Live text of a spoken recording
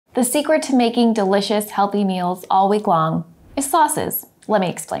The secret to making delicious, healthy meals all week long is sauces. Let me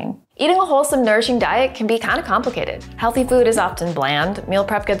explain. Eating a wholesome, nourishing diet can be kind of complicated. Healthy food is often bland, meal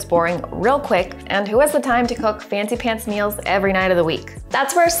prep gets boring real quick, and who has the time to cook fancy pants meals every night of the week?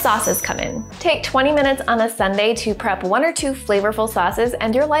 That's where sauces come in. Take 20 minutes on a Sunday to prep 1 or 2 flavorful sauces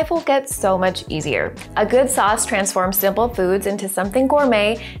and your life will get so much easier. A good sauce transforms simple foods into something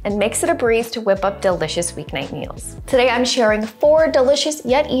gourmet and makes it a breeze to whip up delicious weeknight meals. Today I'm sharing 4 delicious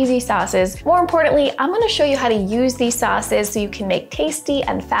yet easy sauces. More importantly, I'm going to show you how to use these sauces so you can make tasty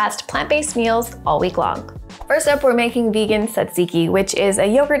and fast plant-based meals all week long. First up, we're making Vegan Tzatziki, which is a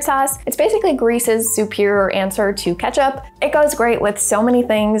yogurt sauce. It's basically Greece's superior answer to ketchup. It goes great with so many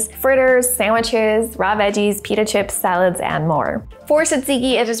things: fritters, sandwiches, raw veggies, pita chips, salads, and more. For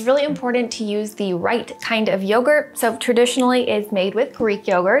tzatziki, it is really important to use the right kind of yogurt. So traditionally it's made with Greek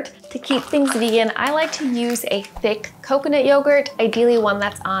yogurt. To keep things vegan, I like to use a thick coconut yogurt, ideally one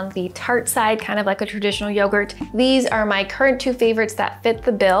that's on the tart side, kind of like a traditional yogurt. These are my current 2 favorites that fit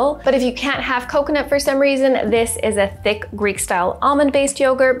the bill. But if you can't have coconut for some reason, this is a thick Greek-style almond-based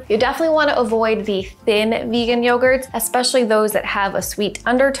yogurt. You definitely want to avoid the thin vegan yogurts, especially those that have a sweet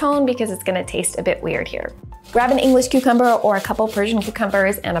undertone, because it's going to taste a bit weird here. Grab an English cucumber or a couple Persian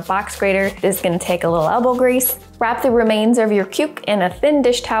cucumbers and a box grater. This is going to take a little elbow grease. Wrap the remains of your cuke in a thin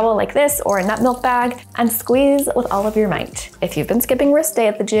dish towel like this or a nut milk bag and squeeze with all of your might. If you've been skipping wrist day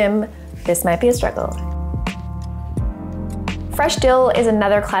at the gym, this might be a struggle. Fresh dill is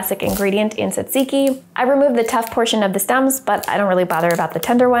another classic ingredient in tzatziki. I remove the tough portion of the stems, but I don't really bother about the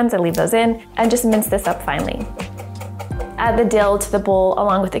tender ones. I leave those in and just mince this up finely. Add the dill to the bowl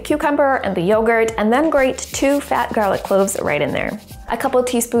along with the cucumber and the yogurt, and then grate 2 fat garlic cloves right in there. A couple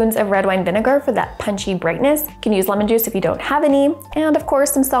teaspoons of red wine vinegar for that punchy brightness. You can use lemon juice if you don't have any, and of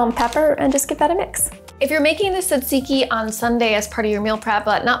course some salt and pepper, and just give that a mix. If you're making this tzatziki on Sunday as part of your meal prep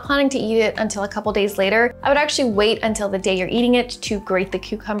but not planning to eat it until a couple days later, I would actually wait until the day you're eating it to grate the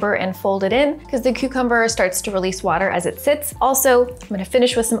cucumber and fold it in, because the cucumber starts to release water as it sits. Also, I'm gonna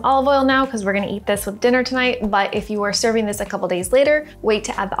finish with some olive oil now because we're gonna eat this with dinner tonight, but if you are serving this a couple days later, wait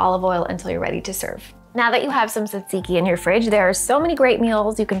to add the olive oil until you're ready to serve. Now that you have some tzatziki in your fridge, there are so many great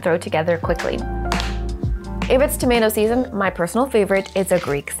meals you can throw together quickly. If it's tomato season, my personal favorite is a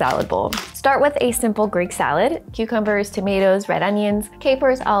Greek salad bowl. Start with a simple Greek salad: cucumbers, tomatoes, red onions,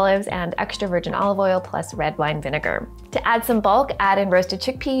 capers, olives, and extra virgin olive oil plus red wine vinegar. To add some bulk, add in roasted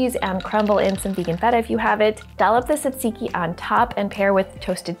chickpeas and crumble in some vegan feta if you have it. Dollop the tzatziki on top and pair with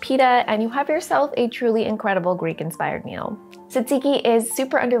toasted pita, and you have yourself a truly incredible Greek-inspired meal. Tzatziki is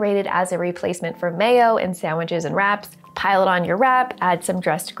super underrated as a replacement for mayo in sandwiches and wraps. Pile it on your wrap, add some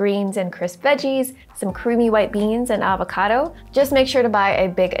dressed greens and crisp veggies, some creamy white beans and avocado. Just make sure to buy a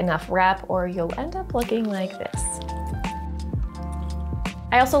big enough wrap or you'll end up looking like this.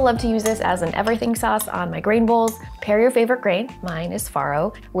 I also love to use this as an everything sauce on my grain bowls. Pair your favorite grain, mine is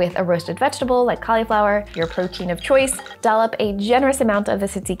farro, with a roasted vegetable like cauliflower, your protein of choice. Dollop a generous amount of the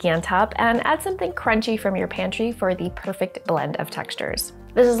tzatziki on top and add something crunchy from your pantry for the perfect blend of textures.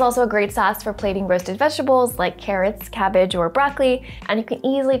 This is also a great sauce for plating roasted vegetables like carrots, cabbage, or broccoli, and you can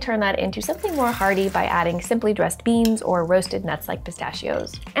easily turn that into something more hearty by adding simply dressed beans or roasted nuts like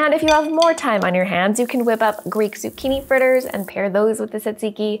pistachios. And if you have more time on your hands, you can whip up Greek zucchini fritters and pair those with the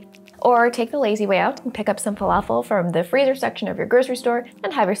tzatziki, or take the lazy way out and pick up some falafel from the freezer section of your grocery store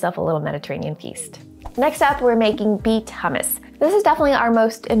and have yourself a little Mediterranean feast. Next up, we're making beet hummus. This is definitely our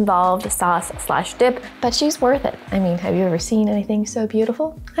most involved sauce slash dip, but she's worth it. I mean, have you ever seen anything so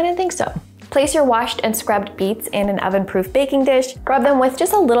beautiful? I didn't think so. Place your washed and scrubbed beets in an oven-proof baking dish. Rub them with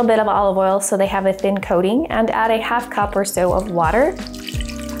just a little bit of olive oil so they have a thin coating, and add a ½ cup or so of water.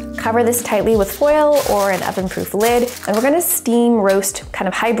 Cover this tightly with foil or an oven-proof lid, and we're gonna steam roast, kind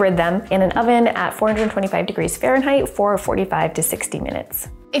of hybrid them, in an oven at 425 degrees Fahrenheit for 45 to 60 minutes.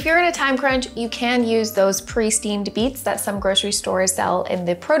 If you're in a time crunch, you can use those pre-steamed beets that some grocery stores sell in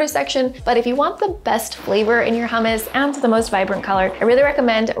the produce section, but if you want the best flavor in your hummus and the most vibrant color, I really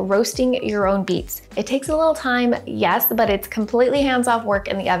recommend roasting your own beets. It takes a little time, yes, but it's completely hands-off work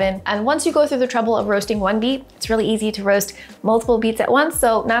in the oven, and once you go through the trouble of roasting one beet, it's really easy to roast multiple beets at once,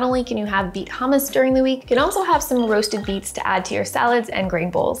 so not only can you have beet hummus during the week, you can also have some roasted beets to add to your salads and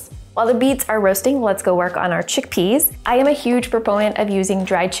grain bowls. While the beets are roasting, let's go work on our chickpeas. I am a huge proponent of using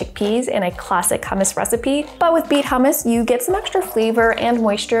dried chickpeas in a classic hummus recipe, but with beet hummus, you get some extra flavor and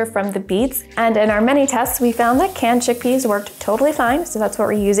moisture from the beets. And in our many tests, we found that canned chickpeas worked totally fine, so that's what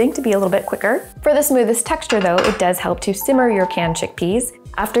we're using to be a little bit quicker. For the smoothest texture though, it does help to simmer your canned chickpeas.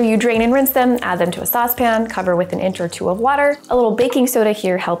 After you drain and rinse them, add them to a saucepan, cover with an inch or two of water. A little baking soda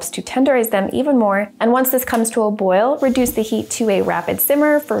here helps to tenderize them even more. And once this comes to a boil, reduce the heat to a rapid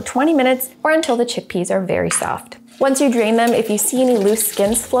simmer for 20 minutes or until the chickpeas are very soft. Once you drain them, if you see any loose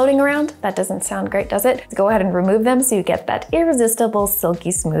skins floating around, that doesn't sound great, does it? Go ahead and remove them so you get that irresistible,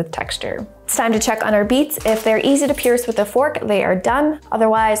 silky smooth texture. It's time to check on our beets. If they're easy to pierce with a fork, they are done.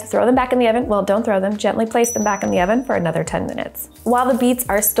 Otherwise, throw them back in the oven. Well, don't throw them, gently place them back in the oven for another 10 minutes. While the beets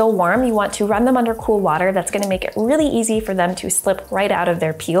are still warm, you want to run them under cool water. That's gonna make it really easy for them to slip right out of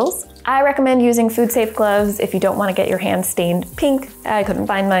their peels. I recommend using food-safe gloves if you don't want to get your hands stained pink. I couldn't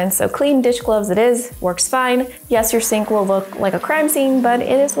find mine, so clean dish gloves it is, works fine. Yes, your sink will look like a crime scene, but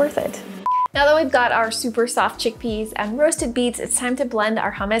it is worth it. Now that we've got our super soft chickpeas and roasted beets, it's time to blend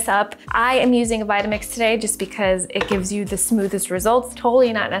our hummus up. I am using a Vitamix today just because it gives you the smoothest results.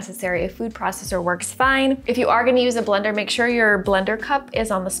 Totally not necessary. A food processor works fine. If you are gonna use a blender, make sure your blender cup is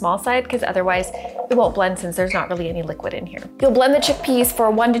on the small side because otherwise it won't blend since there's not really any liquid in here. You'll blend the chickpeas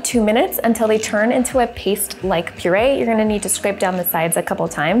for 1 to 2 minutes until they turn into a paste-like puree. You're gonna need to scrape down the sides a couple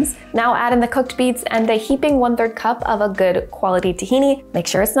times. Now add in the cooked beets and a heaping 1/3 cup of a good quality tahini. Make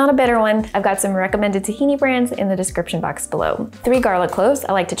sure it's not a bitter one. I've got some recommended tahini brands in the description box below. 3 garlic cloves.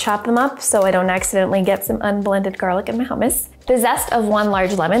 I like to chop them up so I don't accidentally get some unblended garlic in my hummus. The zest of 1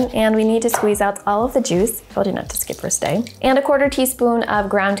 large lemon, and we need to squeeze out all of the juice. Told you not to skip roast day. And a 1/4 teaspoon of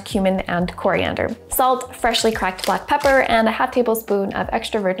ground cumin and coriander. Salt, freshly cracked black pepper, and a 1/2 tablespoon of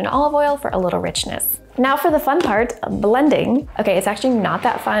extra virgin olive oil for a little richness. Now for the fun part, blending. Okay, it's actually not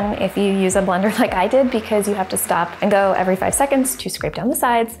that fun if you use a blender like I did because you have to stop and go every 5 seconds to scrape down the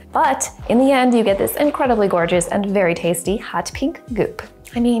sides. But in the end, you get this incredibly gorgeous and very tasty hot pink goop.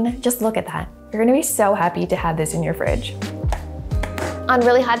 I mean, just look at that. You're gonna be so happy to have this in your fridge. On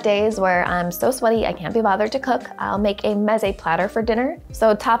really hot days where I'm so sweaty I can't be bothered to cook, I'll make a meze platter for dinner.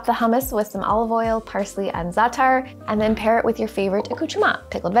 So top the hummus with some olive oil, parsley, and za'atar, and then pair it with your favorite accoutrement.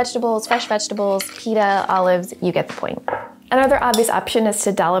 Pickled vegetables, fresh vegetables, pita, olives, you get the point. Another obvious option is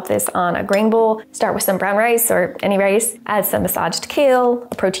to dollop this on a grain bowl. Start with some brown rice or any rice, add some massaged kale,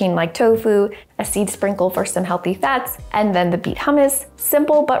 a protein like tofu, a seed sprinkle for some healthy fats, and then the beet hummus.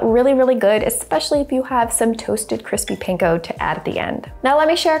 Simple, but really, really good, especially if you have some toasted crispy panko to add at the end. Now let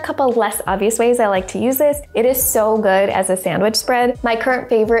me share a couple less obvious ways I like to use this. It is so good as a sandwich spread. My current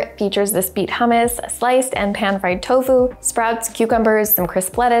favorite features this beet hummus, sliced and pan-fried tofu, sprouts, cucumbers, some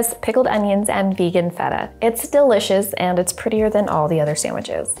crisp lettuce, pickled onions, and vegan feta. It's delicious and it's prettier than all the other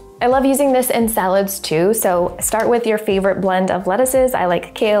sandwiches. I love using this in salads too, so start with your favorite blend of lettuces. I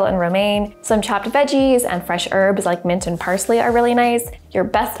like kale and romaine. Some chopped veggies and fresh herbs like mint and parsley are really nice. Your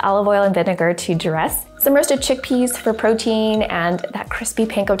best olive oil and vinegar to dress. Some roasted chickpeas for protein and that crispy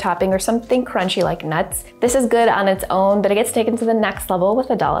panko topping or something crunchy like nuts. This is good on its own, but it gets taken to the next level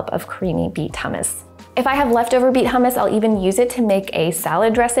with a dollop of creamy beet hummus. If I have leftover beet hummus, I'll even use it to make a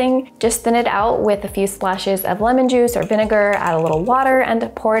salad dressing. Just thin it out with a few splashes of lemon juice or vinegar, add a little water,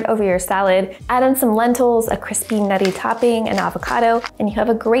 and pour it over your salad. Add in some lentils, a crispy nutty topping, and avocado, and you have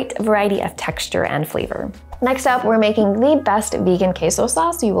a great variety of texture and flavor. Next up, we're making the best vegan queso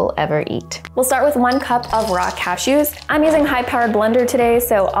sauce you will ever eat. We'll start with 1 cup of raw cashews. I'm using a high-powered blender today,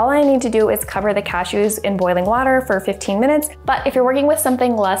 so all I need to do is cover the cashews in boiling water for 15 minutes. But if you're working with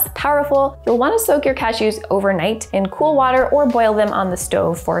something less powerful, you'll want to soak your cashews overnight in cool water or boil them on the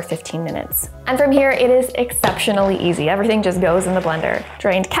stove for 15 minutes. And from here, it is exceptionally easy. Everything just goes in the blender.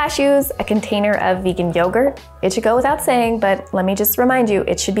 Drained cashews, a container of vegan yogurt. It should go without saying, but let me just remind you,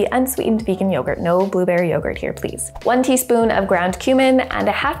 it should be unsweetened vegan yogurt, no blueberry yogurt here, please. 1 teaspoon of ground cumin and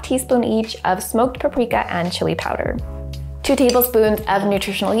a 1/2 teaspoon each of smoked paprika and chili powder. 2 tablespoons of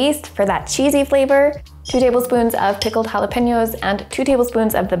nutritional yeast for that cheesy flavor. 2 tablespoons of pickled jalapenos and 2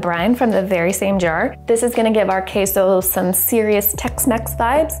 tablespoons of the brine from the very same jar. This is gonna give our queso some serious Tex-Mex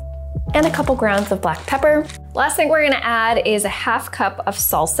vibes. And a couple grounds of black pepper. Last thing we're gonna add is a 1/2 cup of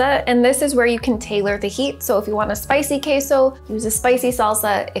salsa, and this is where you can tailor the heat. So if you want a spicy queso, use a spicy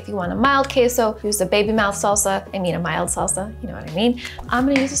salsa. If you want a mild queso, use a baby mouth salsa. I mean a mild salsa, you know what I mean. I'm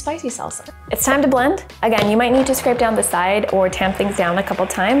gonna use a spicy salsa. It's time to blend. Again, you might need to scrape down the side or tamp things down a couple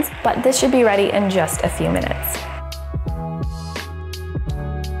times, but this should be ready in just a few minutes.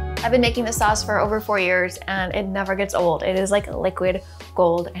 I've been making this sauce for over 4 years and it never gets old. It is like liquid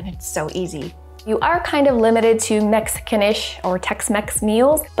gold and it's so easy. You are kind of limited to Mexicanish or Tex-Mex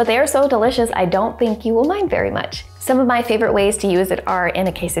meals, but they are so delicious I don't think you will mind very much. Some of my favorite ways to use it are in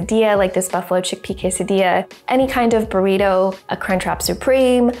a quesadilla, like this buffalo chickpea quesadilla, any kind of burrito, a Crunchwrap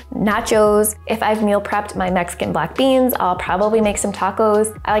Supreme, nachos. If I've meal prepped my Mexican black beans, I'll probably make some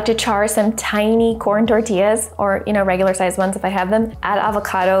tacos. I like to char some tiny corn tortillas, or regular sized ones if I have them, add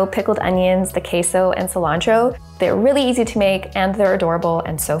avocado, pickled onions, the queso, and cilantro. They're really easy to make and they're adorable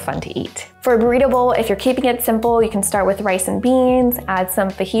and so fun to eat. For a burrito bowl, if you're keeping it simple, you can start with rice and beans, add some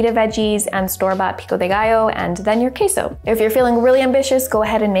fajita veggies and store-bought pico de gallo, and then your queso. If you're feeling really ambitious, go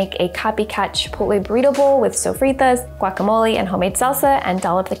ahead and make a copycat chipotle burrito bowl with sofritas, guacamole, and homemade salsa, and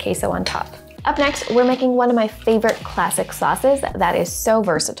dollop the queso on top. Up next, we're making one of my favorite classic sauces that is so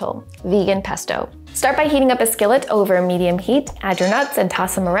versatile, vegan pesto. Start by heating up a skillet over medium heat, add your nuts and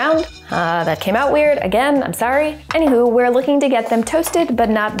toss them around. That came out weird, again, I'm sorry. Anywho, we're looking to get them toasted but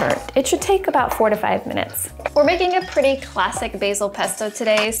not burnt. It should take about 4 to 5 minutes. We're making a pretty classic basil pesto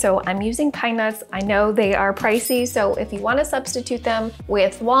today, so I'm using pine nuts. I know they are pricey, so if you want to substitute them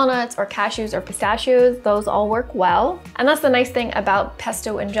with walnuts or cashews or pistachios, those all work well. And that's the nice thing about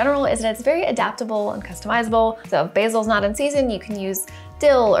pesto in general, is that it's very adaptable and customizable. So if basil's not in season, you can use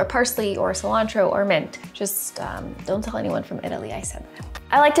dill or parsley or cilantro or mint. Just don't tell anyone from Italy I said that.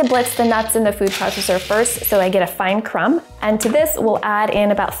 I like to blitz the nuts in the food processor first so I get a fine crumb. And to this, we'll add in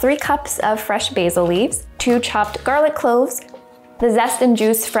about 3 cups of fresh basil leaves, 2 chopped garlic cloves, the zest and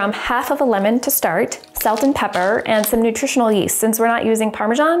juice from half of a lemon to start, salt and pepper, and some nutritional yeast. Since we're not using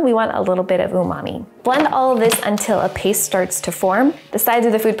Parmesan, we want a little bit of umami. Blend all of this until a paste starts to form. The sides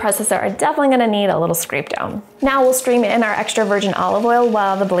of the food processor are definitely gonna need a little scrape down. Now we'll stream in our extra virgin olive oil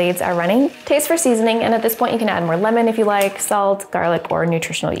while the blades are running. Taste for seasoning, and at this point you can add more lemon if you like, salt, garlic, or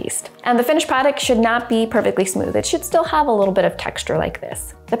nutritional yeast. And the finished product should not be perfectly smooth. It should still have a little bit of texture like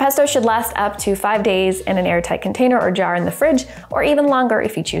this. The pesto should last up to 5 days in an airtight container or jar in the fridge, or even longer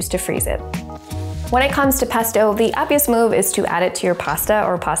if you choose to freeze it. When it comes to pesto, the obvious move is to add it to your pasta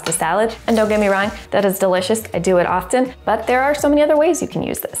or pasta salad. And don't get me wrong, that is delicious. I do it often, but there are so many other ways you can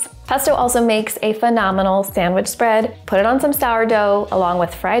use this. Pesto also makes a phenomenal sandwich spread. Put it on some sourdough along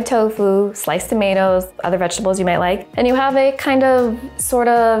with fried tofu, sliced tomatoes, other vegetables you might like, and you have a kind of, sort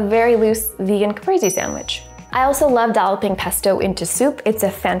of, very loose vegan caprese sandwich. I also love dolloping pesto into soup. It's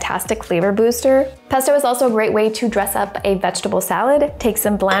a fantastic flavor booster. Pesto is also a great way to dress up a vegetable salad. Take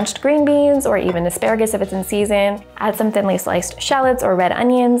some blanched green beans or even asparagus if it's in season. Add some thinly sliced shallots or red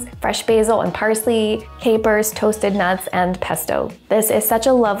onions, fresh basil and parsley, capers, toasted nuts, and pesto. This is such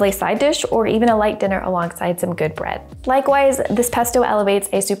a lovely side dish or even a light dinner alongside some good bread. Likewise, this pesto elevates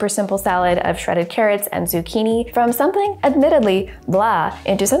a super simple salad of shredded carrots and zucchini from something admittedly blah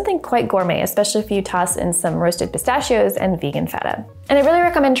into something quite gourmet, especially if you toss in some roasted pistachios and vegan feta. And I really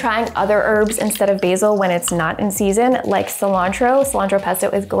recommend trying other herbs instead of basil when it's not in season, like cilantro. Cilantro pesto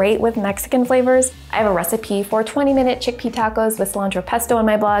is great with Mexican flavors. I have a recipe for 20-minute chickpea tacos with cilantro pesto on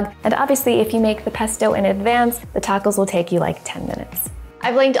my blog, and obviously if you make the pesto in advance, the tacos will take you like 10 minutes.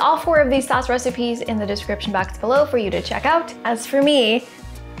 I've linked all 4 of these sauce recipes in the description box below for you to check out. As for me,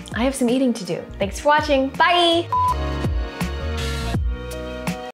 I have some eating to do. Thanks for watching, bye!